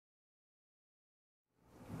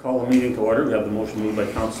Call the meeting to order. We have the motion moved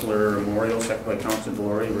by Councillor Moriaux, second by Councillor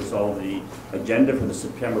Delaurier. Resolve the agenda for the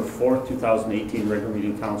September 4th, 2018 regular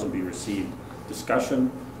meeting council be received.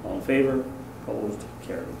 Discussion. All in favor? Opposed?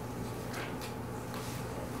 Carried.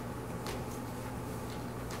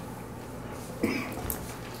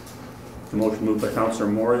 The motion moved by Councillor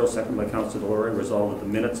Moriaux, second by Councillor Delaurier. Resolve that the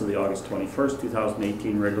minutes of the August 21st,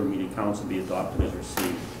 2018 regular meeting council be adopted as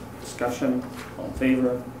received. Discussion. All in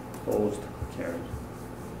favor? Opposed? Carried.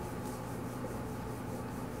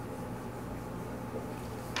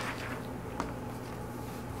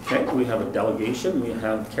 Okay, we have a delegation. We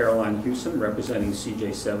have Caroline Hewson representing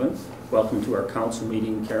CJ7. Welcome to our council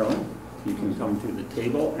meeting, Caroline. You can come to the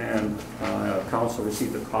table, and council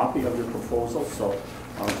received a copy of your proposal, so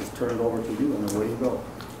I'll just turn it over to you and away you go.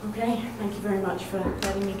 Okay, thank you very much for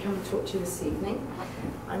letting me come and talk to you this evening.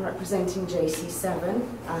 I'm representing JC7,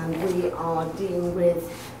 and we are dealing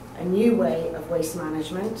with a new way of waste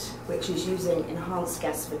management, which is using enhanced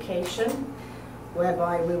gasification,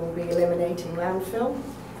 whereby we will be eliminating landfill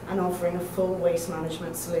and offering a full waste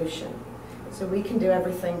management solution. So we can do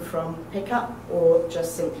everything from pickup or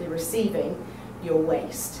just simply receiving your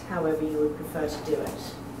waste, however you would prefer to do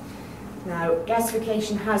it. Now,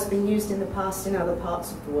 gasification has been used in the past in other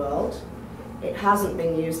parts of the world. It hasn't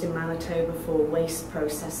been used in Manitoba for waste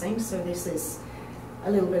processing, so this is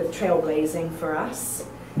a little bit of trailblazing for us.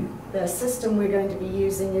 The system we're going to be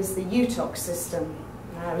using is the UTOC system.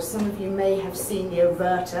 Now, some of you may have seen the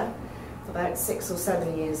Overter about 6 or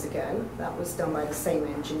 7 years ago. That was done by the same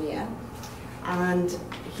engineer. And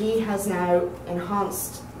he has now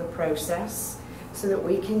enhanced the process so that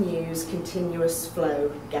we can use continuous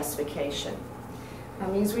flow gasification.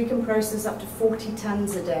 That means we can process up to 40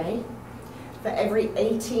 tonnes a day. For every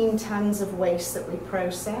 18 tonnes of waste that we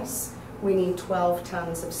process, we need 12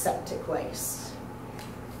 tonnes of septic waste.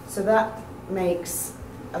 So that makes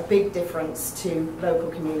a big difference to local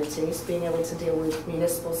communities, being able to deal with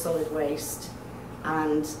municipal solid waste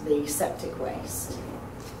and the septic waste.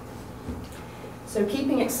 So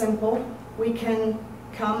keeping it simple, we can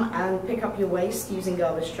come and pick up your waste using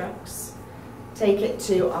garbage trucks, take it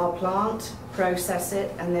to our plant, process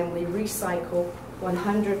it, and then we recycle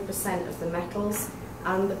 100% of the metals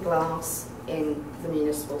and the glass in the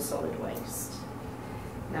municipal solid waste.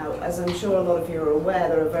 Now, as I'm sure a lot of you are aware,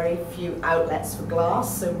 there are very few outlets for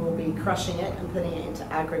glass, so we'll be crushing it and putting it into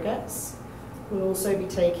aggregates. We'll also be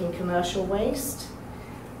taking commercial waste,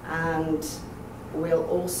 and we'll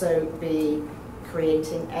also be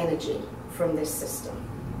creating energy from this system.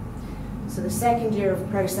 So the second year of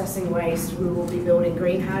processing waste, we will be building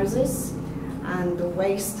greenhouses, and the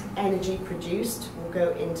waste energy produced will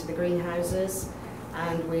go into the greenhouses,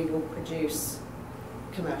 and we will produce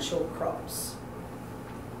commercial crops.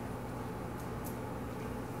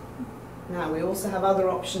 Now, we also have other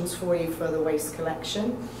options for you for the waste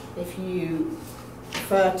collection. If you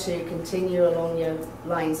prefer to continue along your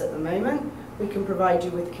lines at the moment, we can provide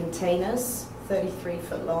you with containers, 33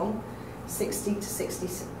 foot long, 60 to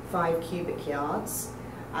 65 cubic yards,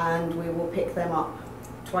 and we will pick them up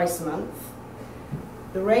twice a month.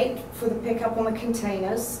 The rate for the pickup on the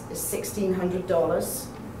containers is $1,600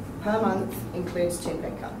 per month, includes 2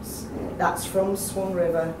 pickups. That's from Swan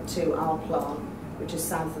River to our plant, which is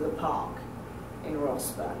south of the park in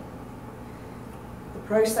Rossburn. The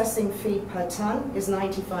processing fee per tonne is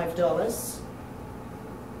 $95,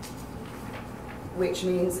 which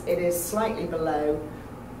means it is slightly below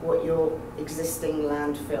what your existing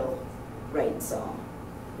landfill rates are.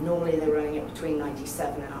 Normally they're running at between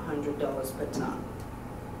 $97 and $100 per tonne.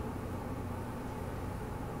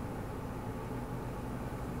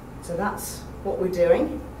 So that's what we're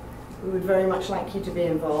doing. We would very much like you to be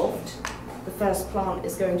involved. The first plant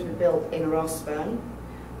is going to be built in Rossburn.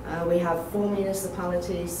 We have 4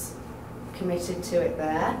 municipalities committed to it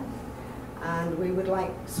there, and we would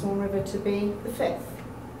like Swan River to be the 5th.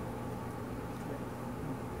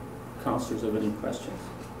 Councillors, have any questions?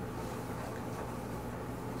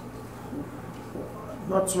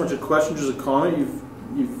 Not so much a question, just a comment.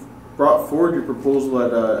 You've brought forward your proposal at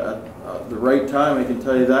the right time. I can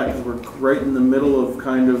tell you that, because we're right in the middle of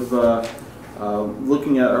kind of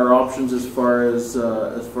looking at our options as far as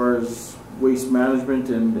waste management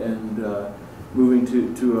and moving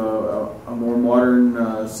to a more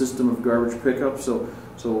modern system of garbage pickup. So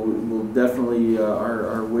we'll definitely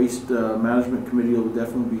our waste management committee will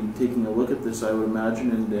definitely be taking a look at this, I would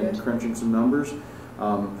imagine, and crunching some numbers.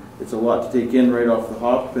 It's a lot to take in right off the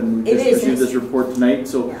hop, and we just received this report tonight,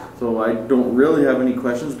 so I don't really have any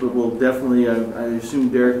questions, but we'll definitely, I assume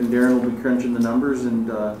Derek and Darren will be crunching the numbers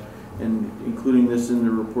and including this in the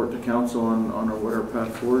report to council on what our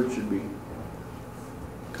path forward should be.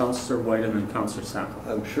 Councillor Whyte and then Councillor Sakal.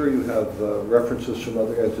 I'm sure you have references from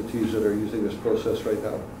other entities that are using this process right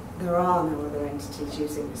now. There are no other entities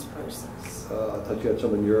using this process. I thought you had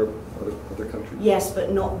some in Europe, other countries. Yes,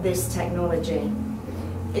 but not this technology.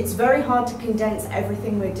 It's very hard to condense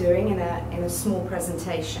everything we're doing in a small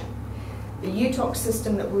presentation. The UTOC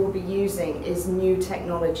system that we'll be using is new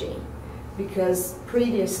technology because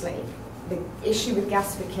previously the issue with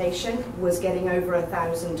gasification was getting over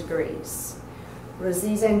 1,000 degrees, whereas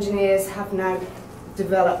these engineers have now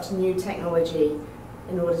developed new technology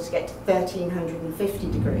in order to get to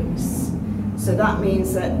 1,350 degrees. So that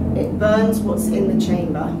means that it burns what's in the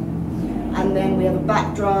chamber, and then we have a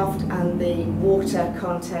backdraft and the water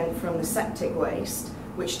content from the septic waste,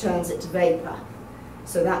 which turns it to vapour.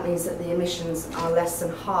 So that means that the emissions are less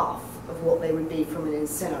than half of what they would be from an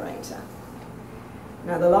incinerator.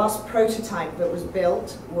 Now, the last prototype that was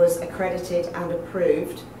built was accredited and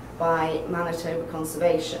approved by Manitoba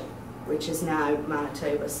Conservation, which is now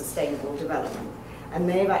Manitoba Sustainable Development. And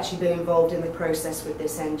they've actually been involved in the process with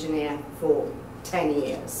this engineer for 10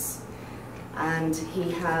 years. And he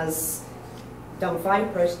has done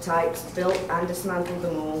 5 prototypes, built and dismantled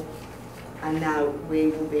them all, and now we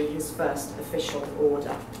will be his first official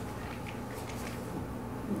order.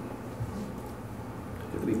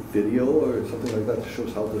 Do you have any video or something like that that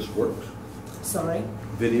shows how this works? Sorry?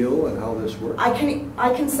 Video and how this works? I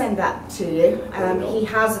can send that to you. He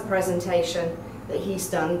has a presentation that he's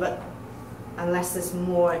done, but unless there's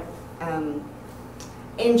more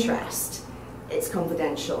interest, it's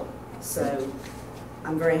confidential. So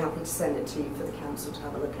I'm very happy to send it to you for the council to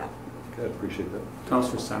have a look at. Okay, I appreciate that.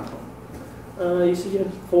 Councillor Sakal. You said you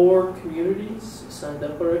had 4 communities signed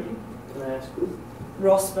up already. Can I ask who?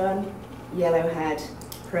 Rossburn, Yellowhead,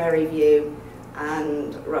 Prairie View,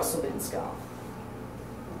 and Russell Binscarf.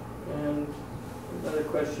 And another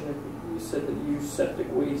question, you said that you use septic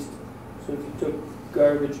waste. So if you took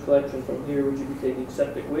garbage collection from here, would you be taking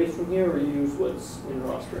septic waste from here, or you use what's in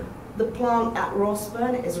Rossburn? The plant at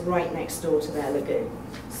Rossburn is right next door to their lagoon,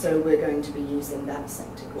 so we're going to be using that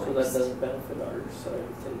septic waste. So that doesn't benefit our side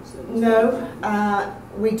of things? No,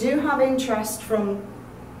 we do have interest from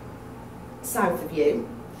south of you,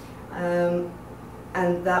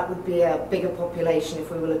 and that would be a bigger population if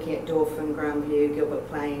we were looking at Dauphin, Grandview, Gilbert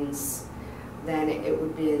Plains. Then it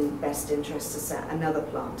would be in best interest to set another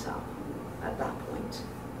plant up at that point.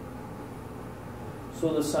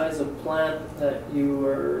 So the size of plant that you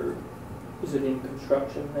are, is it in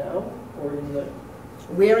construction now, or in the?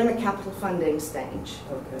 We're in the capital funding stage.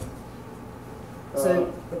 Okay.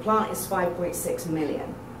 So the plant is 5.6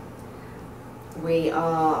 million. We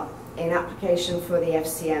are in application for the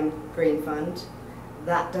FCM Green Fund.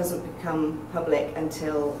 That doesn't become public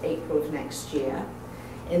until April of next year.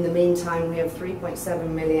 In the meantime, we have 3.7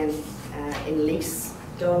 million in lease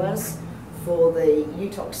dollars for the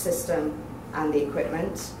UTOC system and the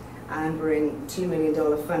equipment, and we're in $2 million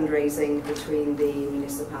fundraising between the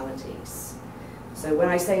municipalities. So when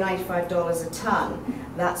I say $95 a tonne,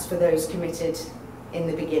 that's for those committed in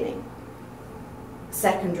the beginning.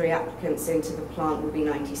 Secondary applicants into the plant would be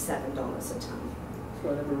 $97 a tonne. So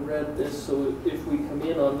I never read this, so if we come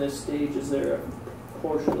in on this stage, is there a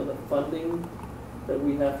portion of the funding that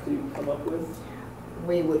we have to come up with?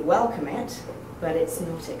 We would welcome it, but it's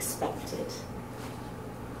not expected.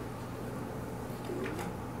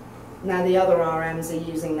 Now the other RMs are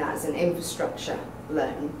using that as an infrastructure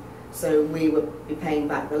loan, so we would be paying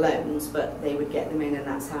back the loans, but they would get them in, and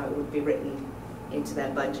that's how it would be written into their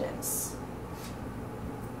budgets.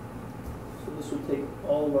 So this would take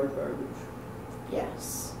all of our garbage?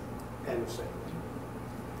 Yes. And recycling.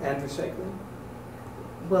 And recycling?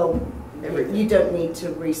 Well, Everything. you don't need to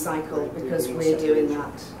recycle Right, because you're we're doing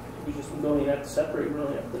separation. that. We just don't even have to separate, we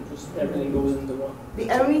don't have to just, everything goes into one.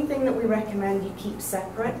 The only thing that we recommend you keep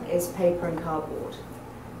separate is paper and cardboard.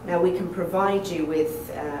 Now we can provide you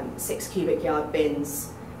with 6 cubic yard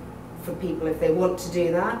bins for people if they want to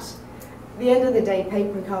do that. At the end of the day,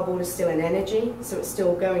 paper and cardboard is still an energy, so it's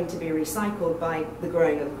still going to be recycled by the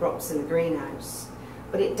growing of the crops in the greenhouse.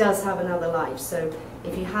 But it does have another life, so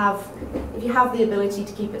if you have the ability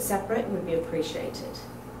to keep it separate, it would be appreciated.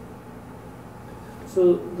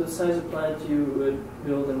 So the size of plant you would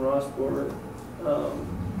build in Rossburn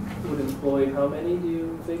would employ how many, do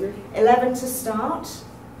you figure? 11 to start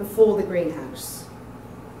before the greenhouse.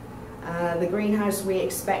 The greenhouse we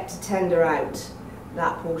expect to tender out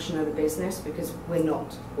that portion of the business because we're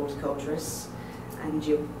not horticulturists, and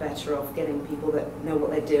you're better off getting people that know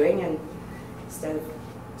what they're doing and instead of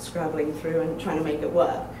scrabbling through and trying to make it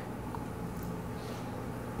work.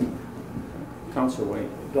 Councillor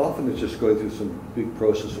Whyte. Dauphin is just going through some big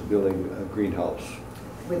process of building a greenhouse.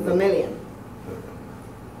 with vermilion.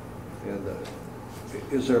 And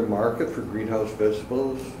is there a market for greenhouse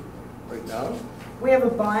vegetables right now? We have a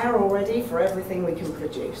buyer already for everything we can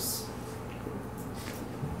produce.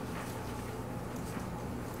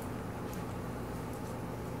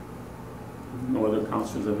 No other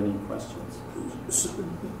councillors have any questions? So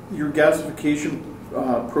your gasification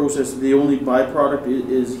process, the only byproduct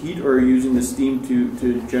is heat, or are you using the steam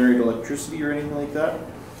to generate electricity or anything like that?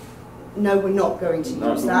 No, we're not going to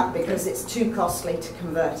Not use going- that because it's too costly to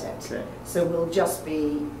convert it. Okay. So we'll just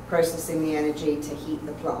be processing the energy to heat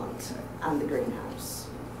the plant and the greenhouse.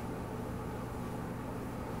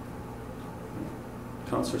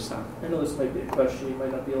 Councillor Sakal. I know this might be a question you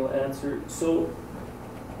might not be able to answer. So,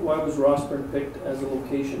 why was Rossburn picked as a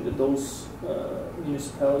location? Did those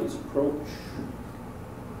municipalities approach?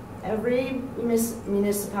 Every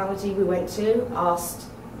municipality we went to asked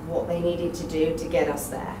what they needed to do to get us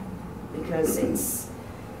there, because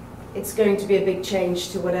it's going to be a big change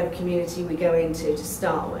to whatever community we go into to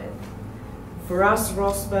start with. For us,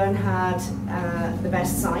 Rossburn had the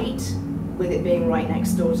best site, with it being right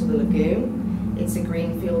next door to the lagoon. It's a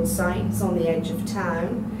greenfield site, it's on the edge of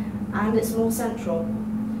town, and it's more central.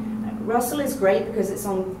 Russell is great because it's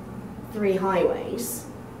on 3 highways,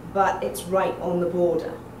 but it's right on the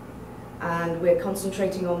border. And we're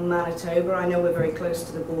concentrating on Manitoba. I know we're very close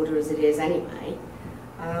to the border as it is anyway,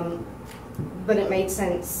 but it made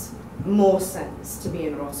sense, more sense, to be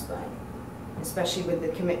in Rossburn, especially with the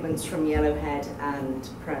commitments from Yellowhead and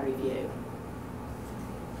Prairie View.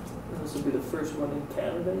 This will be the first one in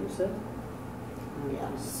Canada, you said?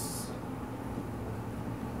 Yes.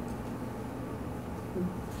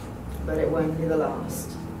 But it won't be the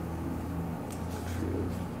last.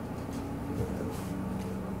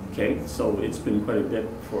 Okay, so it's been quite a bit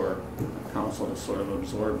for council to sort of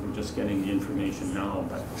absorb. We're just getting the information now,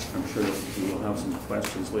 but I'm sure that you will have some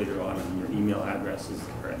questions later on, and your email address is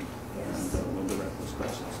there, and we'll direct those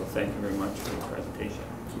questions. So thank you very much for the presentation.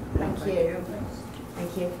 Thank you.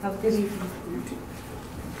 Thank you. Have a good evening. You too.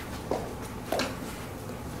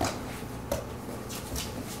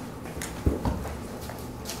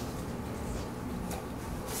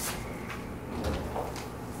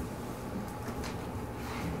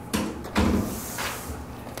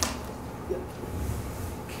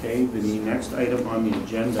 Okay, the next item on the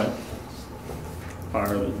agenda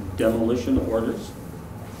are the demolition orders.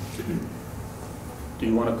 Do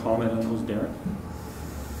you want to comment on those, Darren?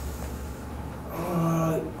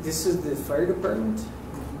 This is the fire department.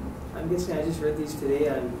 I'm guessing I just read these today.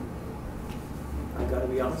 I gotta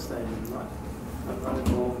be honest, I'm not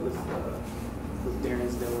involved with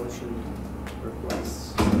Darren's demolition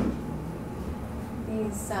requests.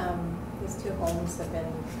 These 2 homes have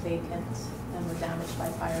been vacant and were damaged by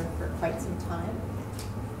fire for quite some time.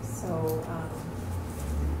 So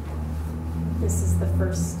this is the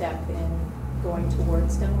first step in going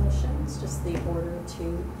towards demolition. It's just the order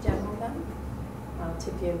to demo them,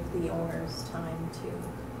 to give the owners time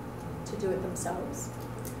to do it themselves.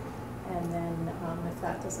 And then if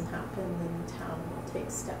that doesn't happen, then the town will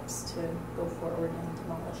take steps to go forward and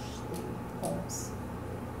demolish the homes.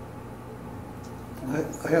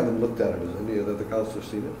 I haven't looked at it. Has any of the other councillors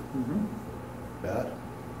seen it? Mm-hmm. Bad?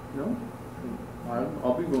 No?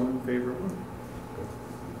 I'll be going in favor of them.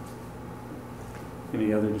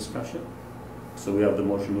 Any other discussion? So we have the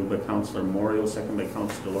motion moved by Councillor Moriaux, second by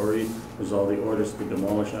Councillor Delaurier. Resolve the orders to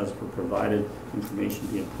demolish as per provided. Information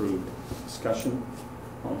be approved. Discussion?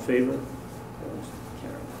 All in favor? Opposed?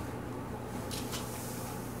 Carried.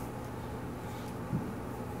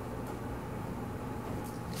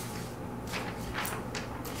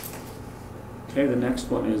 Okay, the next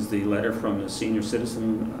one is the letter from the Senior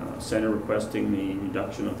Citizen Center requesting the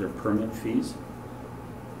reduction of their permit fees.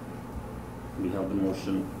 We have the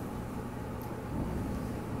motion.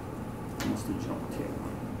 Must have jumped here.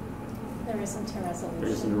 There isn't a resolution. There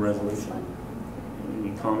isn't a resolution.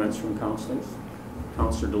 Any comments from councillors?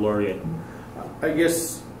 Councillor Delaurier. I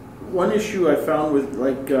guess one issue I found with,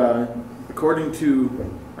 according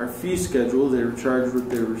to our fee schedule, they were charged what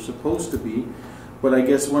they were supposed to be. But I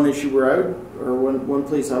guess one issue where one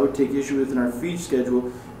place I would take issue with in our fee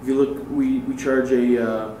schedule, if you look, we charge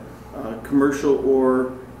a commercial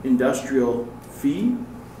or industrial fee.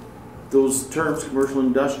 Those terms, commercial and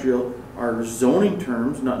industrial, are zoning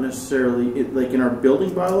terms, not necessarily, like in our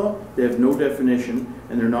building bylaw, they have no definition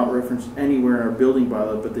and they're not referenced anywhere in our building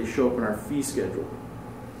bylaw, but they show up in our fee schedule.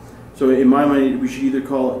 So in my mind, we should either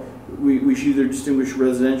call it, we should either distinguish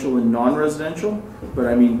residential and non-residential, but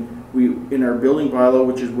I mean, in our building bylaw,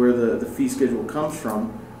 which is where the fee schedule comes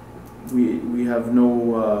from, we have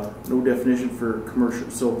no definition for commercial.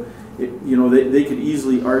 So, you know, they could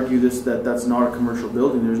easily argue that's not a commercial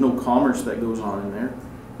building. There's no commerce that goes on in there.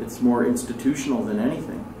 It's more institutional than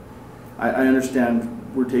anything. I understand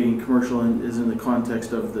we're taking commercial is in the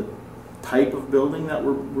context of the type of building that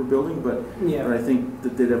we're building, but I think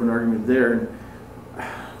that they'd have an argument there.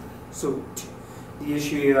 So the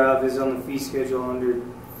issue you have is on the fee schedule under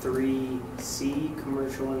 3C,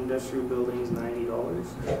 commercial and industrial buildings, $90.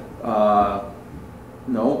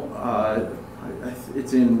 No,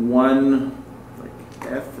 it's in one, like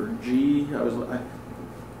F or G. Where's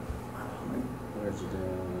it?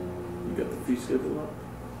 You got the fee schedule up?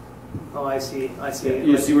 Oh, I see.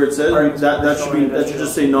 You see where it says that should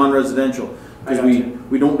just say non-residential, because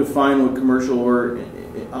we don't define what commercial or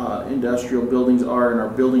industrial buildings are in our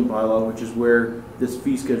building bylaw, which is where this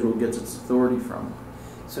fee schedule gets its authority from.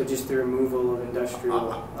 So just the removal of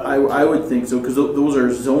industrial. I would think so, because those are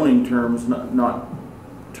zoning terms, not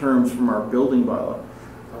terms from our building bylaw.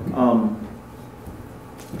 Okay.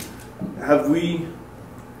 Have we,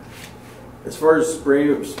 as far as spray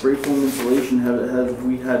foam insulation, have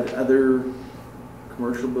we had other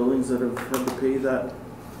commercial buildings that have had to pay that?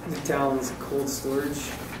 The town's cold storage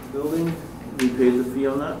building. We paid the fee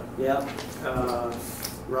on that? Yeah.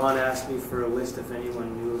 Ron asked me for a list if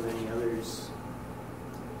anyone knew of any others.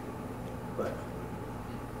 But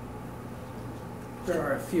there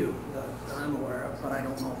are a few that I'm aware of, but I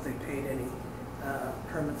don't know if they paid any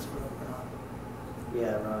permits for them or not.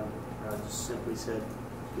 yeah, Ron just simply said,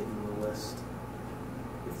 give him the list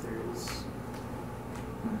if there is.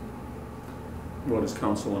 What does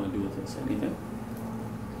council want to do with this? Anything?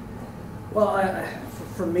 Well,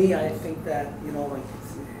 for me, I think that, you know, like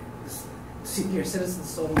senior citizens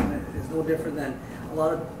zone is no different than a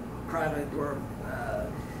lot of private or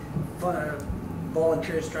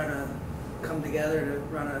volunteers trying to come together to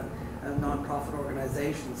run a non-profit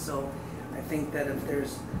organization. So I think that if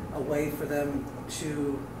there's a way for them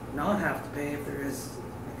to not have to pay, if there is,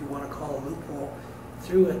 if you want to call a loophole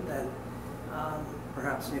through it, then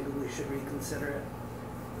perhaps maybe we should reconsider it.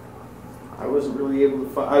 I wasn't really able to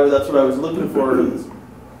find, that's what I was looking for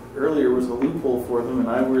earlier, was a loophole for them, and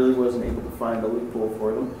I really wasn't able to find a loophole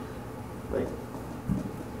for them. Like,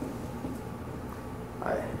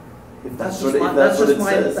 if that's what it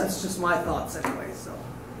says. That's just my thoughts anyway, so.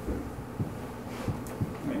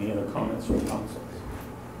 Any other comments from council?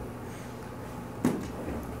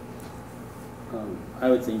 I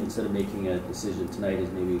would think instead of making a decision tonight, is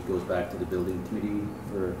maybe it goes back to the building committee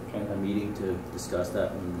for a meeting to discuss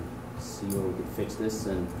that and see where we could fix this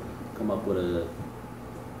and come up with a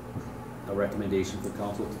recommendation for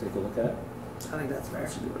council to take a look at. I think that's fair.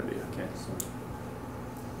 That's a good idea. Okay, so.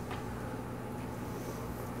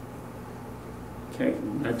 Okay,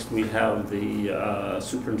 next we have the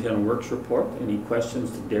Superintendent Works Report. Any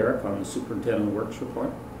questions to Derek on the Superintendent Works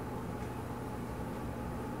Report?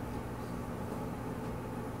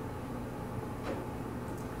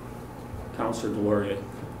 Councillor Delaurier.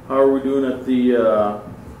 How are we doing at the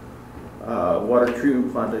water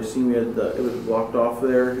treatment plant? I seen we had it was blocked off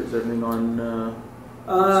there. Is everything on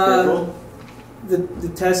schedule? The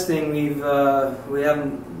testing we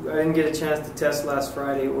haven't. I didn't get a chance to test last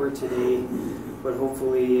Friday or today, but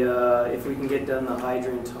hopefully if we can get done the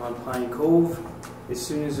hydrant on Pine Cove, as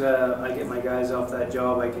soon as I get my guys off that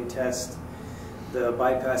job, I can test the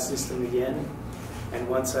bypass system again. And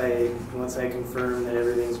once I confirm that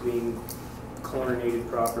everything's being chlorinated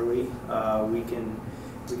properly, we can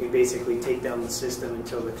basically take down the system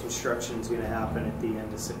until the construction is going to happen at the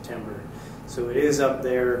end of September. So it is up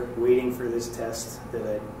there waiting for this test that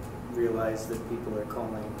I realize that people are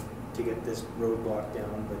calling to get this roadblock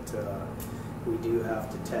down, but we do have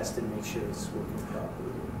to test and make sure it's working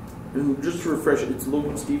properly. And just to refresh, it's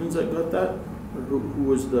Logan Stevens that got that? Or who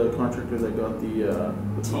was the contractor that got the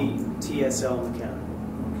TSL Mechanical.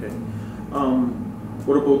 Okay.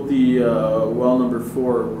 What about the well number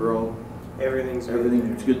 4? We're all Everything's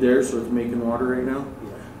good there, so it's making water right now?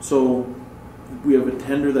 Yeah. So we have a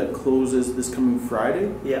tender that closes this coming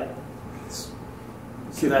Friday? Yeah.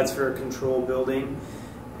 So that's for a control building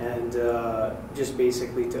and just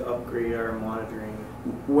basically to upgrade our monitoring.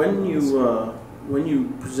 When you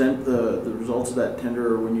present the results of that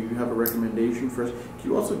tender, or when you have a recommendation for us, can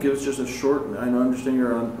you also give us just a short, I understand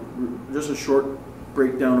you're on, just a short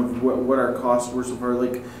breakdown of what our costs were so far,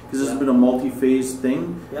 like, because this has been a multi-phase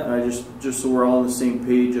thing, and I just so we're all on the same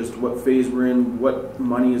page as to what phase we're in, what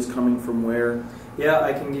money is coming from where. Yeah,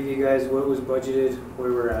 I can give you guys what was budgeted,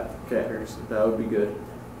 where we're at. Okay, that would be good.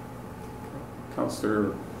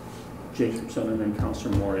 Councillor Jacobson and then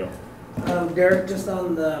Councillor Moriaux. Derek, just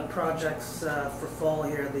on the projects for fall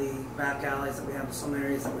here, the back alleys that we have, some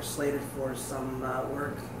areas that were slated for some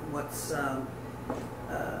work. What's I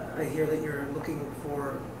hear that you're looking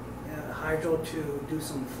for Hydro to do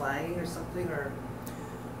some flagging or something, or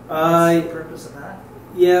what's the purpose of that?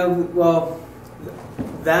 Yeah, well,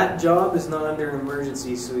 that job is not under an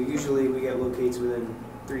emergency, so usually we get locates within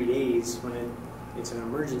 3 days when it's an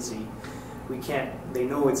emergency. We can't, they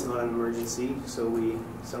know it's not an emergency, so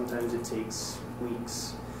sometimes it takes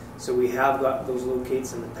weeks. So we have got those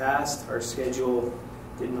locates in the past. Our schedule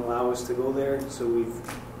didn't allow us to go there, so we've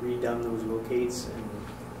redone those locates,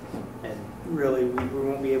 and really we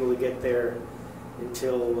won't be able to get there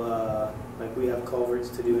until, like, we have culverts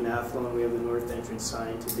to do in Athlone, we have the north entrance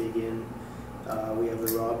sign to dig in, we have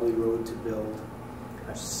the Robley Road to build,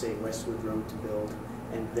 I should say Westwood Road to build,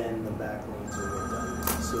 and then the back lanes are done.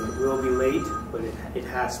 So it will be late, but it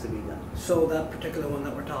has to be done. So that particular one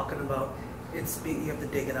that we're talking about, you have to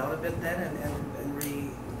dig it out a bit then and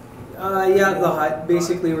yeah,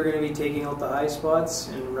 basically we're going to be taking out the high spots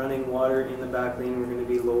and running water in the back lane. We're going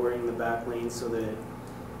to be lowering the back lane so that it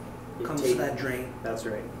comes to that drain. That's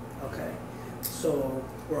right. Okay. So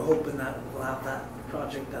we're hoping that we'll have that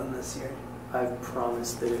project done this year. I've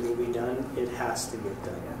promised that it will be done. It has to get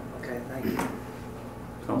done. Yeah. Okay, thank you.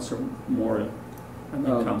 Councillor Moriaux, and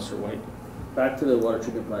then Councillor Whyte. Back to the water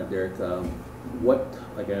treatment plant, Derek.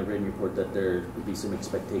 Like I read in your report that there would be some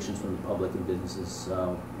expectations from the public and businesses.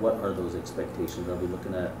 What are those expectations? Are we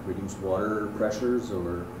looking at reduced water pressures,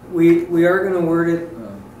 or? We are going to word it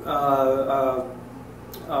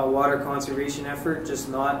a water conservation effort, just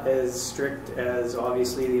not as strict as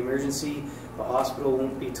obviously the emergency. The hospital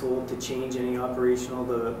won't be told to change any operational.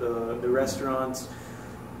 The restaurants,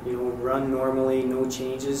 you know, run normally, no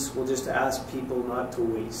changes. We'll just ask people not to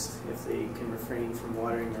waste. If they can refrain from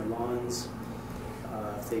watering their lawns,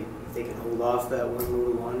 if they can hold off that one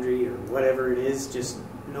load of laundry or whatever it is, just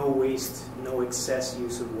no waste, no excess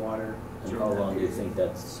use of water. And how long do you think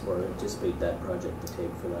that's, or anticipate that project to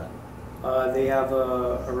take for that? They have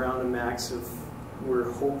around a max of, we're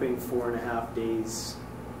hoping 4.5 days.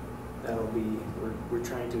 That'll be, we're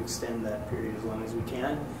trying to extend that period as long as we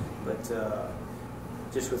can, but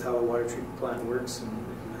just with how the water treatment plant works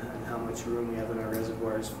and how much room we have in our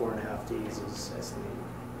reservoirs, 4.5 days is estimated.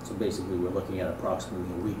 So basically we're looking at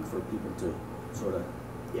approximately a week for people to sort of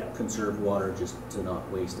conserve water, just to not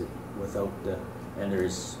waste it without the, and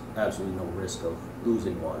there's absolutely no risk of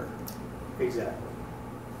losing water. Exactly.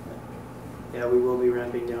 Yeah, we will be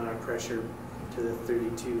ramping down our pressure to the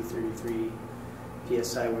 32, 33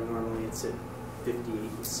 PSI, where normally it's at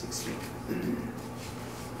 58, 60.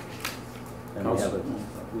 And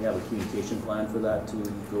we have a communication plan for that to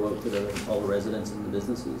go out to all the residents and the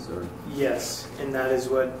businesses, or? Yes, and that is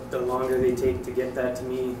what, the longer they take to get that to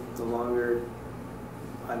me, the longer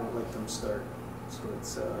I don't let them start. So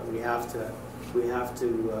it's we have to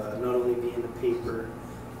not only be in the paper,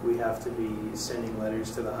 we have to be sending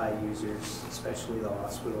letters to the high users, especially the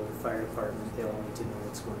hospital, the fire department. They all need to know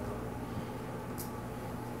what's going on.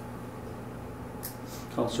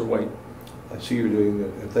 Councillor Whyte. I see you're doing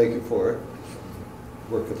it, and thank you for it.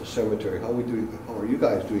 Work at the cemetery. How are you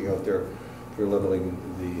guys doing out there for leveling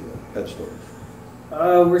the headstones?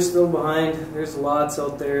 We're still behind. There's lots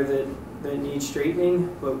out there that need straightening,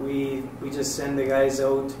 but we just send the guys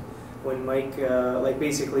out when Mike, like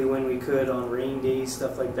basically when we could on rain days,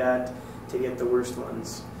 stuff like that, to get the worst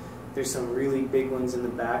ones. There's some really big ones in the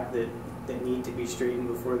back that need to be straightened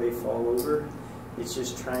before they fall over. It's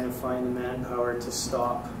just trying to find the manpower to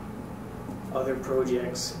stop other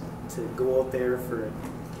projects to go out there for a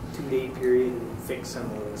 2-day period and fix some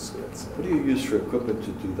of those skids. What do you use for equipment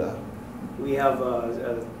to do that? We have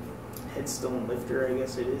a headstone lifter, I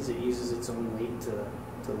guess it is. It uses its own weight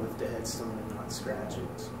to lift a headstone and not scratch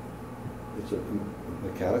it. It's a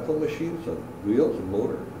mechanical machine, it's a wheels, a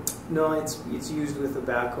motor? No, it's used with a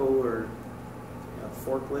backhoe or a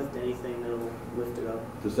forklift, anything that'll lift it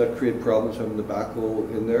up. Does that create problems having the backhoe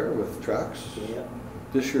in there with tracks? Yeah.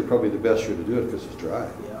 This year probably the best year to do it because it's dry.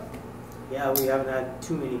 Yeah. Yeah, we haven't had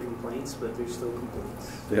too many complaints, but there's still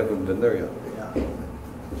complaints. They haven't been there yet. Yeah.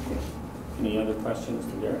 Any other questions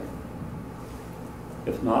to Derek?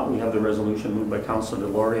 If not, we have the resolution moved by Councillor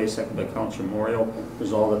Delaurier, second by Councillor Moriaux.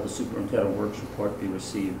 Resolved that the Superintendent Works report be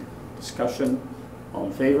received. Discussion. All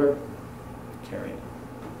in favor? Carried.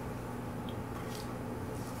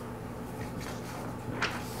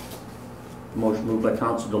 Motion moved by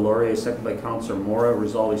Councillor Delaurier, second by Councillor Moriaux.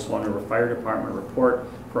 Resolved the Swan River Fire Department report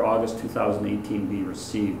for August 2018 be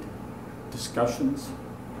received. Discussions.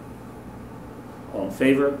 All in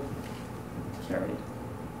favor? Carried.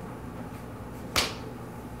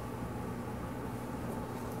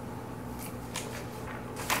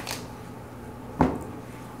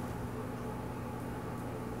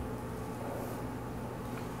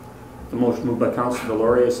 The motion moved by Councillor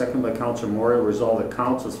Delaurier, second by Councillor Moriaux, resolve that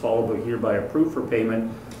council is followed by hereby approved for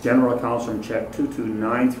payment general account from check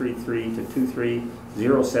 22933 to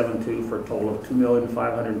 23072 for a total of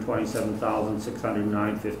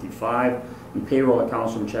 $2,527,609.55, and payroll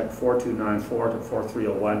accounts from check 4294 to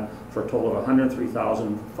 4301 for a total of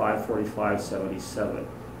 $103,545.77.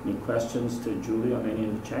 Any questions to Julie on any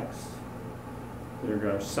of the checks?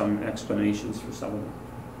 There are some explanations for some of them.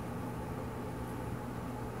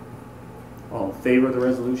 All in favor of the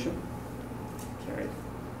resolution? Carried.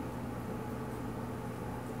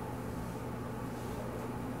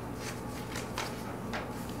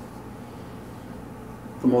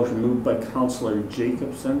 The motion moved by Councillor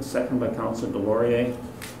Jacobson, second by Councillor Delaurier.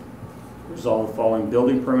 Resolve the following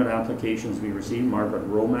building permit applications be received. Margaret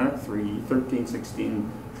Romack,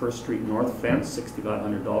 1316 First Street North fence,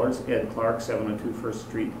 $6,500. Ed Clark, 702 First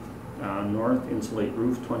Street North, insulate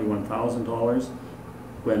roof, $21,000.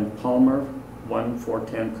 Gwen Palmer,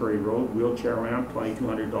 1410 Curry Road, wheelchair ramp,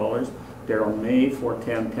 $2,200. Daryl May,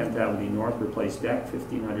 410 10th Avenue North, replace deck,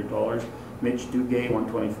 $1,500. Mitch Dugay,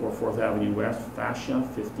 124 4th Avenue West, fascia,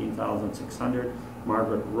 $15,600.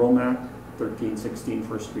 Margaret Romack, 1316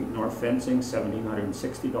 First Street North, fencing,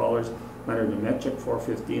 $1,760. Leonard Nemechek,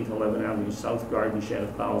 415th 11th Avenue South, garden shed,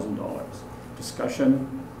 $1,000. Discussion,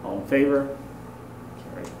 all in favor?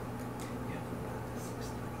 Carried.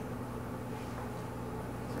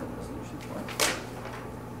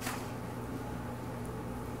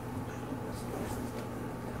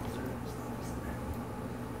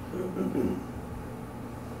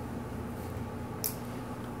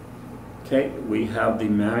 Okay, we have the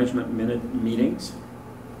management meetings.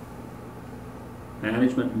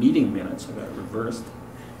 Management meeting minutes, I got it reversed.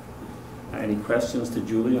 Any questions to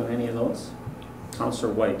Julie on any of those?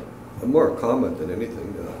 Councillor Whyte. More a comment than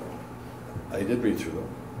anything. I did read through them.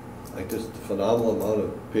 Like just the phenomenal amount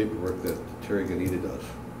of paperwork that Terry Ganita does,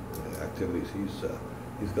 activities.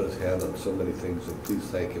 He's got his hand on so many things, and please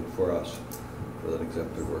thank him for us for that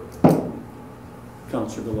exemplary work.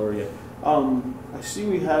 Councillor Delaurier. I see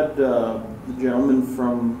we had the gentleman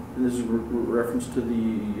from, and this is reference to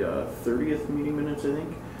the 30th meeting minutes, I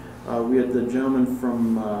think. We had the gentleman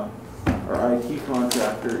from our IT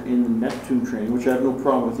contractor in the Neptune training, which I have no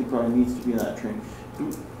problem with. He probably needs to be in that training.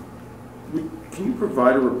 Can you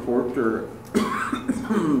provide a report or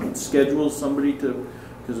schedule somebody to,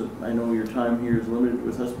 because I know your time here is limited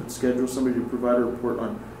with us, but schedule somebody to provide a report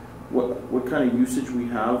on what kind of usage we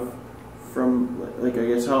have from, like, I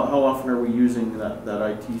guess, how often are we using that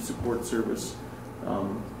IT support service,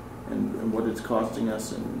 and what it's costing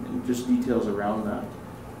us, and just details around that,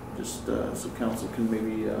 just so council can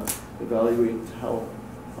maybe evaluate how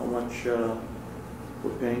much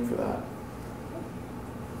we're paying for that.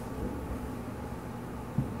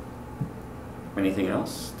 Anything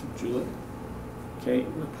else to Julie? Okay,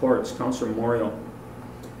 reports. Councillor Moriaux.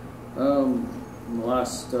 In the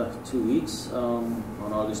last 2 weeks, on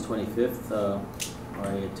August 25th, I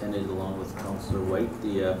attended along with Councillor Whyte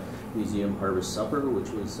the Museum Harvest Supper, which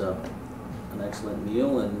was an excellent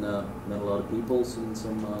meal, and met a lot of people, seen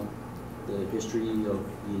some the history of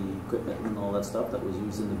the equipment and all that stuff that was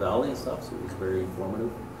used in the valley and stuff, so it was very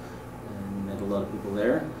informative, and met a lot of people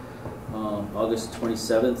there. August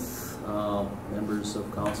 27th, members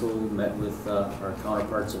of council met with our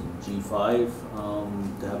counterparts of G5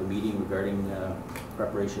 to have a meeting regarding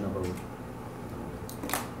preparation of a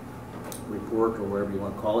report, or whatever you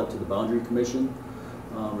want to call it, to the Boundary Commission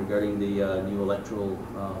regarding the new electoral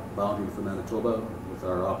boundary for Manitoba, with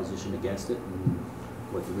our opposition against it, and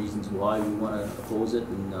what the reasons why we want to oppose it,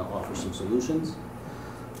 and offer some solutions.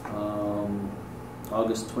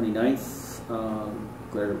 August 29th,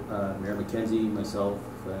 Mayor McKenzie, myself,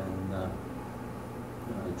 and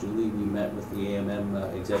Julie, we met with the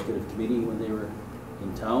AMM Executive Committee when they were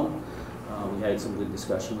in town. We had some good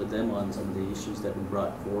discussion with them on some of the issues that we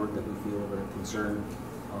brought forward that we feel are a concern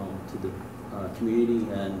to the community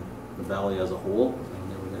and the valley as a whole,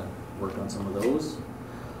 and they were going to work on some of those.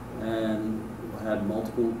 And we had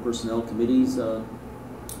multiple personnel committees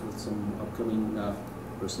with some upcoming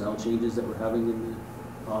personnel changes that we're having in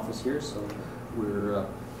the office here, so we're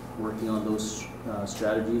working on those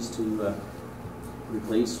strategies to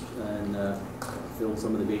replace and fill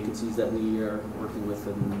some of the vacancies that we are working with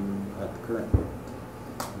at the current.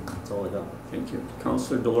 And that's all I got. Thank you.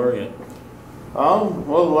 Councillor Delaurier. Well,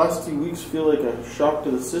 the last 2 weeks feel like a shock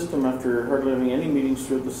to the system after hardly having any meetings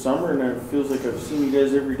throughout the summer, and it feels like I've seen you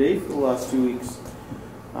guys every day for the last 2 weeks,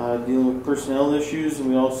 dealing with personnel issues, and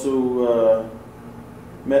we also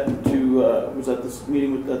met to was at this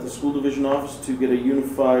meeting at the school division office to get a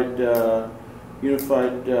unified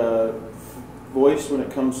voice when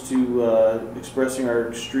it comes to expressing our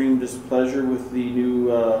extreme displeasure with the new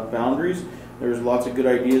boundaries. There's lots of good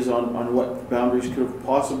ideas on what boundaries could have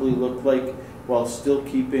possibly looked like while still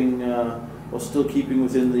keeping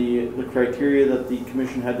within the criteria that the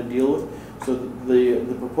commission had to deal with. So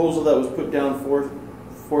the proposal that was put down forth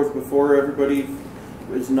before everybody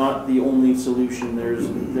is not the only solution.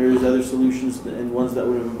 There's other solutions and ones that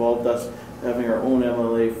would have involved us having our own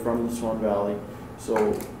MLA from the Swan Valley. So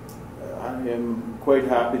I am quite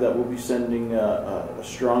happy that we'll be sending a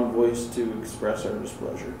strong voice to express our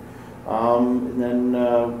displeasure. And then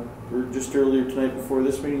just earlier tonight before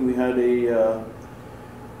this meeting, we had a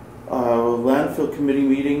landfill committee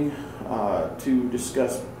meeting to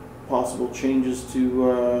discuss possible changes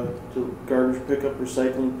to garbage pickup,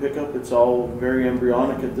 recycling pickup. It's all very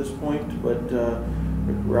embryonic at this point, but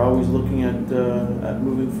we're always looking at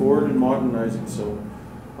moving forward and modernizing. So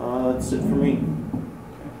that's it for me.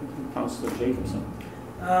 Councillor Jacobson.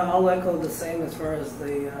 I'll echo the same as far as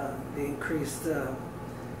the increased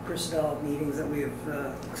personnel meetings that we've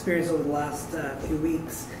experienced over the last few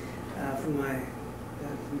weeks from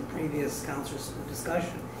the previous councillor's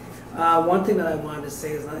discussion. One thing that I wanted to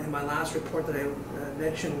say is in my last report that I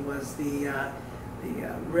mentioned was the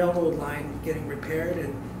railroad line getting repaired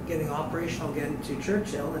and getting operational again to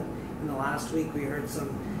Churchill. And in the last week we heard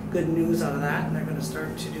some good news out of that, and they're going to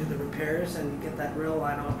start to do the repairs and get that rail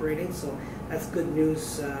line operating. So that's good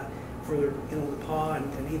news for the PAW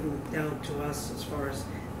and even down to us as far as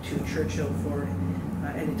to Churchill for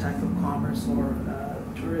any type of commerce or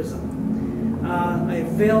tourism. I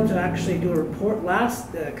failed to actually do a report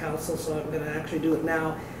last council, so I'm going to actually do it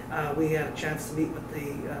now. We had a chance to meet with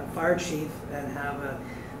the fire chief and have a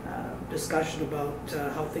discussion about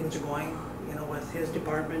how things are going, with his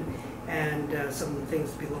department and some of the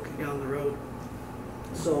things to be looking down the road.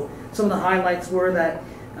 So some of the highlights were that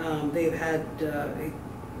they've had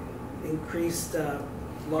increased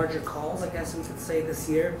larger calls, I guess we could say, this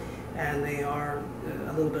year, and they are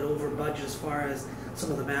a little bit over budget as far as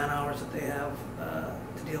some of the man hours that they have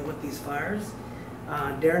to deal with these fires.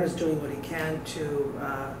 Darren is doing what he can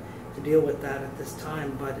to deal with that at this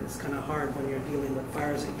time, but it's kind of hard when you're dealing with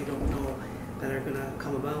fires that you don't know that are going to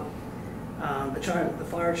come about. The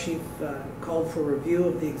fire chief called for a review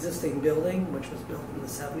of the existing building, which was built in the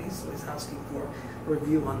 70s, so he's asking for a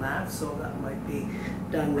review on that. So that might be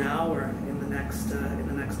done now or in the next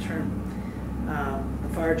term. The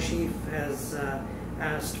fire chief has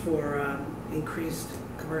asked for increased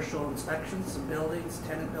commercial inspections of buildings,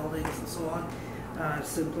 tenant buildings, and so on,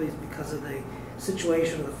 simply because of the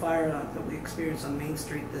situation of the fire that we experienced on Main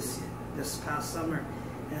Street this past summer,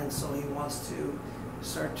 and so he wants to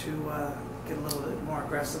start to get a little bit more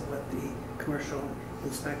aggressive with the commercial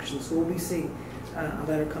inspections. So we'll be seeing a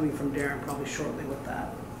letter coming from Darren probably shortly with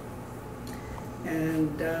that.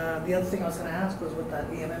 And the other thing I was going to ask was with that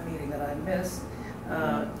EMM meeting that I missed,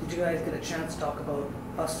 did you guys get a chance to talk about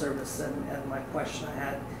bus service and my question I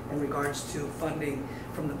had in regards to funding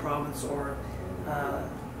from the province or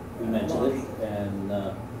we mentioned it, and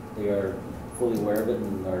they are fully aware of it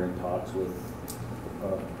and are in talks with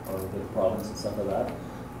the province and stuff like that,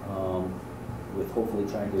 with hopefully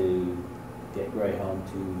trying to get Greyhound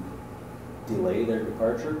to delay their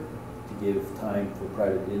departure, to give time for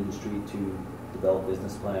private industry to develop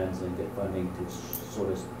business plans and get funding to sort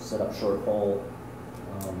of set up short haul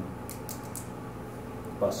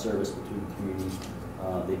bus service between communities.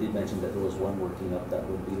 They did mention that there was one working up that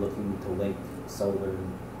would be looking to link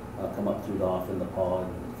southern, come up through Dauphin, the Paw,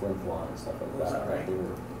 and Flin Flon and stuff like that.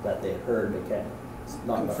 Right? That they heard. They can't. It's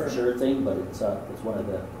not a for sure thing, but it's one of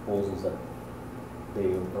the proposals that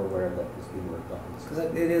they are aware that is being worked on. Because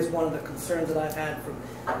it is one of the concerns that I've had from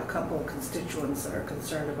a couple of constituents that are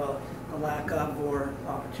concerned about the lack of or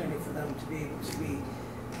opportunity for them to be able to be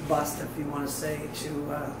bused, if you want to say,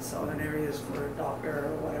 to southern areas for a doctor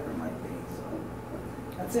or whatever it might be. So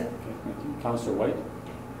that's it. Okay, thank you. Councillor Whyte.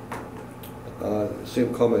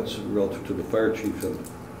 Same comments relative to the fire chief, and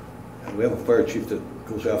we have a fire chief that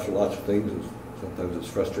goes after lots of things, and sometimes it's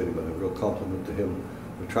frustrating, but a real compliment to him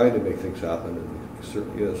for trying to make things happen, and he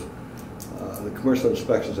certainly is. The commercial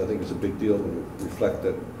inspections, I think, is a big deal and reflect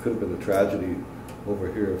that could have been a tragedy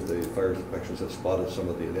over here if the fire inspections had spotted some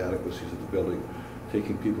of the inadequacies of the building,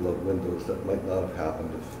 taking people out windows that might not have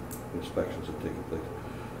happened if the inspections had taken place.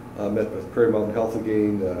 Met with Prairie Mountain Health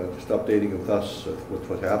again, just updating with us with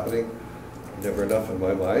what's happening. Never enough in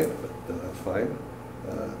my mind, but that's fine.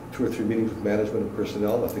 2 or 3 meetings with management and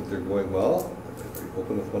personnel. I think they're going well. They're very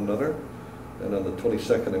open with one another. And on the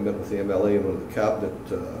 22nd, I met with the MLA and one of the cabinet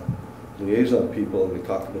liaison people, and we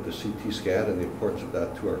talked about the CT scan and the importance of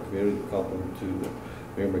that to our community, compliment to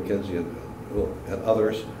Mayor McKenzie and and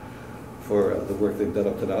others for the work they've done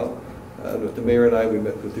up to now. And with the mayor and I, we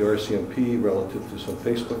met with the RCMP relative to some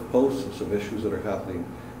Facebook posts and some issues that are happening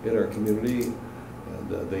in our community.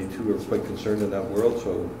 And they too are quite concerned in that world,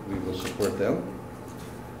 so we will support them.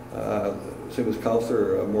 Same as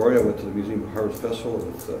Councillor Moriaux, went to the Museum of Harvest Festival.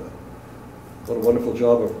 What a wonderful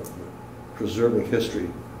job of preserving history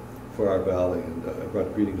for our valley, and I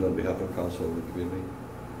brought greetings on behalf of council and the community.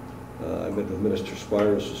 I met with Minister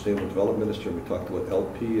Squires, Sustainable Development Minister, and we talked about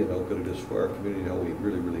LP and how good it is for our community and how we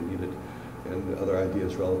really, really need it, and other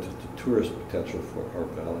ideas relative to tourist potential for our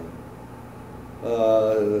valley.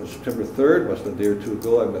 September 3rd, must have been a day or two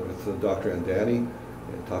ago, I met with Dr. Andani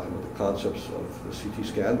and talking about the concepts of the CT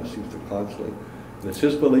scan, the seems they're constantly. And it's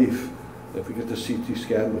his belief that if we get the CT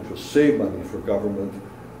scan, which will save money for government,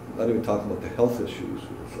 not even talking about the health issues,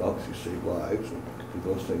 which will obviously save lives and do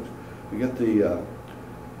those things. We get the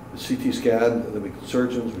CT scan, and then we get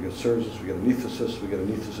surgeons, we get anesthetists,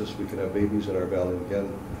 we can have babies in our valley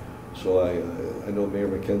again. So I know Mayor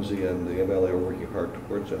McKenzie and the MLA are working hard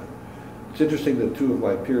towards that. It's interesting that two of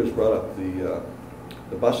my peers brought up the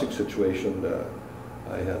busing situation.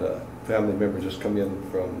 I had a family member just come in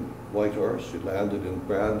from Whitehorse. She landed in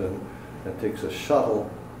Brandon and takes a shuttle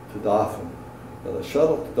to Dauphin. Now the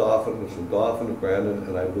shuttle to Dauphin was from Dauphin to Brandon,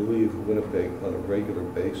 and I believe Winnipeg on a regular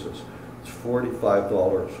basis. It's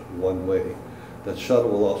 $45 one way. That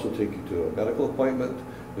shuttle will also take you to a medical appointment,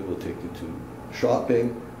 it will take you to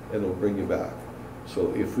shopping, and it will bring you back.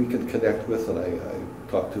 So if we can connect with, and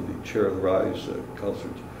I talked to the chair of the RISE,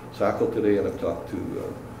 Councillor Sakal today, and I've talked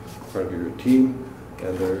to part of your team,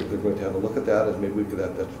 and they're going to have a look at that, and maybe we could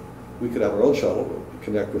have our own shuttle,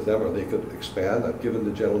 connect with them, or they could expand. I've given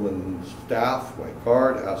the gentleman's staff my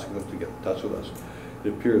card, asking them to get in touch with us. It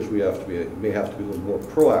appears we may have to be a little more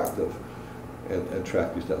proactive and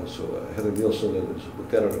track these down. So Heather Nielsen has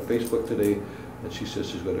looked at it on Facebook today, and she says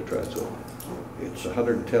she's going to try it. So it's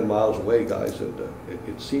 110 miles away, guys, and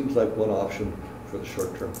it seems like one option for the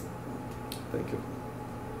short term. Thank you.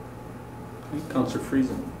 Councillor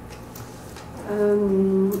Friesen.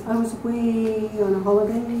 I was away on a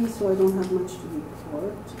holiday, so I don't have much to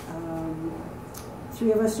report.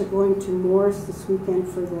 Three of us are going to Morris this weekend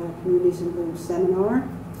for the Communities in Bloom seminar.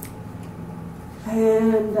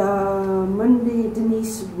 And Monday,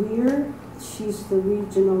 Denise Weir, she's the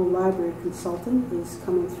regional library consultant, is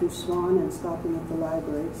coming through Swan and stopping at the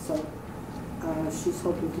library. So she's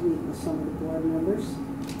hoping to meet with some of the board members.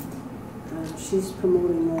 She's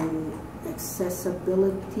promoting an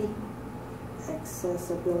accessibility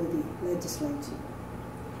legislation.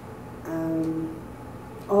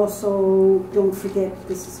 Also, don't forget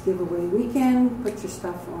this is giveaway weekend. Put your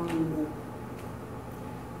stuff on the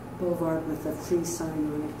boulevard with a free sign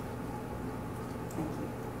on it. Thank you.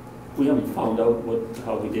 We haven't found out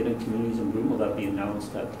how we did in Communities in Bloom. Will that be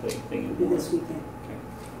announced at the thing in This weekend. Okay.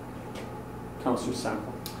 Councillor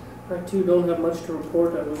Sakal. I too don't have much to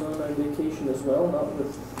report. I was on a vacation as well, not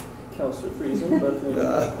with Councillor Friesen, but in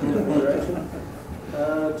a different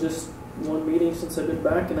direction. Just one meeting since I've been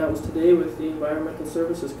back, and that was today with the Environmental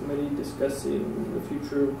Services Committee discussing the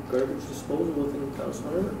future of garbage disposal within Council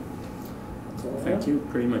River. Thank you.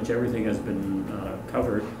 Pretty much everything has been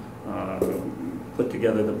covered. Put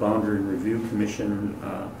together the Boundary Review Commission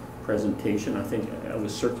presentation. I think it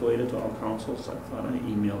was circulated to all councils. I thought I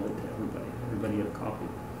emailed it to everybody. Everybody had a copy.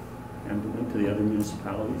 And went to the other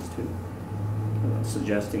municipalities too,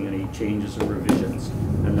 suggesting any changes or revisions.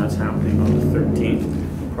 And that's happening on the 13th.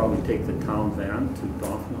 We'll probably take the town van to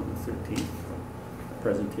Dauphin on the 13th for the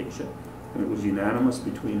presentation. And it was unanimous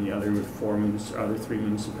between the other three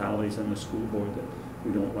municipalities and the school board that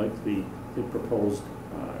we don't like the proposed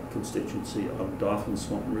constituency of Dauphin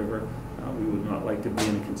Swamp River. We would not like to be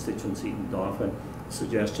in a constituency in Dauphin.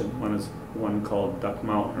 Suggestion one is one called Duck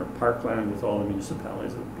Mountain or Parkland, with all the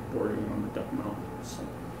municipalities that would be bordering on the Duck Mountain. So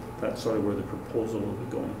that's sort of where the proposal will be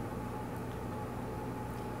going.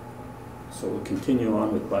 So we'll continue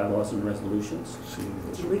on with bylaws and resolutions.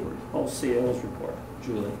 CAO's report. Oh, CAO's report.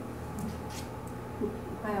 Julie.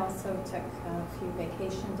 I also took a few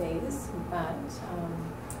vacation days, but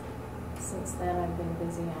since then I've been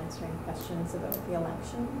busy answering questions about the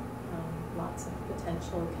election. Lots of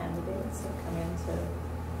potential candidates have come in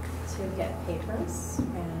to get papers,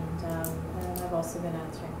 and I've also been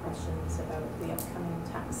answering questions about the upcoming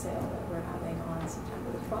tax sale that we're having on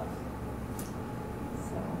September the 12th.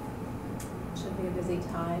 So it should be a busy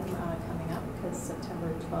time coming up, because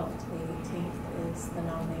September 12th to the 18th is the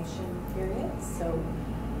nomination period, so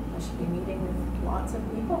I should be meeting with lots of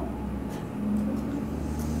people.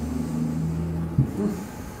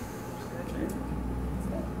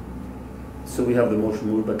 So we have the motion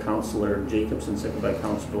moved by Councillor Jacobson, seconded by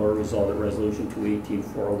Councillor Delaurier, resolved that Resolution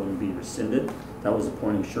 218-401 be rescinded. That was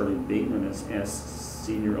appointing Shirley Bateman as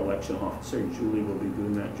Senior Election Officer. Julie will be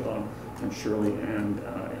doing that job, and Shirley and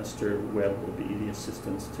Esther Webb will be the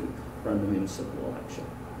assistants to run the municipal election.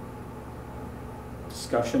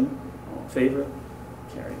 Discussion? All in favor?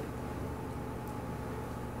 Carried.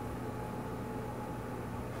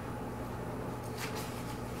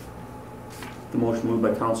 The motion moved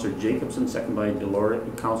by Councillor Jacobson, seconded by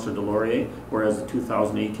Councillor Delaurier, whereas the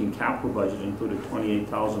 2018 capital budget included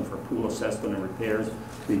 $28,000 for pool assessment and repairs to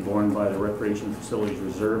be borne by the Recreation Facilities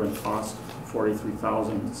Reserve, and costs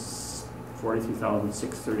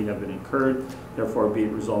 $43,630 have been incurred. Therefore, be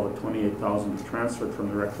it resolved that $28,000 be transferred from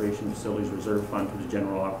the Recreation Facilities Reserve Fund to the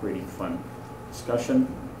General Operating Fund. Discussion?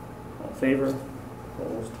 All in favor?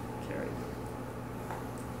 Opposed? Carried.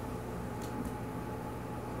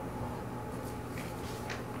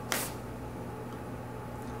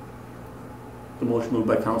 The motion moved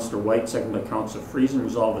by Councillor Whyte, seconded by Councillor Friesen,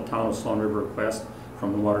 resolve the Town of Swan River request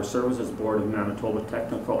from the Water Services Board of Manitoba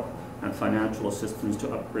technical and financial assistance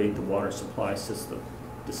to upgrade the water supply system.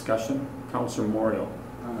 Discussion? Councillor Moriaux.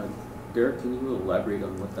 Derek, can you elaborate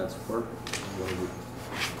on what that's for?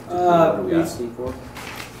 What are we asking for?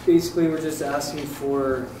 Basically, we're just asking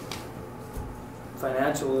for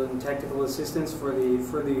financial and technical assistance for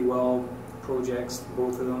the well projects,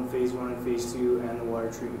 both of them, Phase 1 and Phase 2, and the water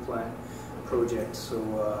treatment plant project. So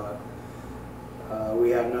we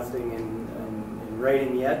have nothing in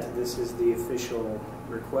writing yet. This is the official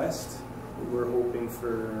request. We're hoping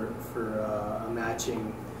for a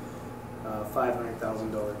matching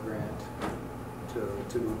 $500,000 grant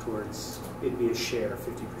to go towards. It'd be a share,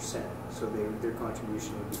 50%. So their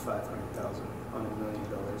contribution would be $500,000 on $1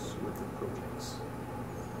 million worth of projects.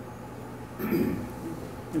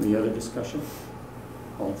 Any other discussion?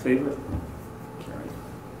 All in favor? Carried.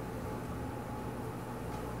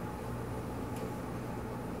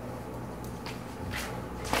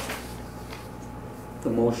 The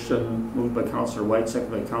motion moved by Councillor Whyte,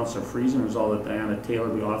 seconded by Councillor Friesen, resolved that Diana Taylor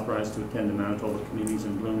be authorized to attend the Manitoba Communities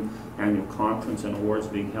in Bloom annual conference and awards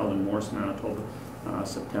being held in Morris, Manitoba,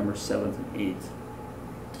 September 7th and 8th.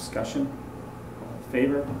 Discussion? All in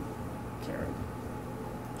favor? Carried.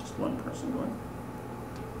 Just one person going.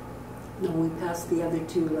 No, we passed the other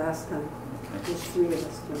two last time. Okay. There's three of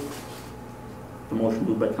us going. The motion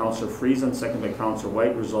moved by Councillor Friesen, seconded by Councillor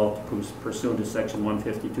Whyte, resolved to pursuant to Section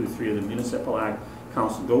 152(3) of the Municipal Act,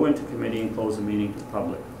 Council go into committee and close the meeting to the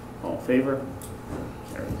public. All in favor?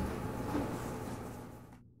 Carried.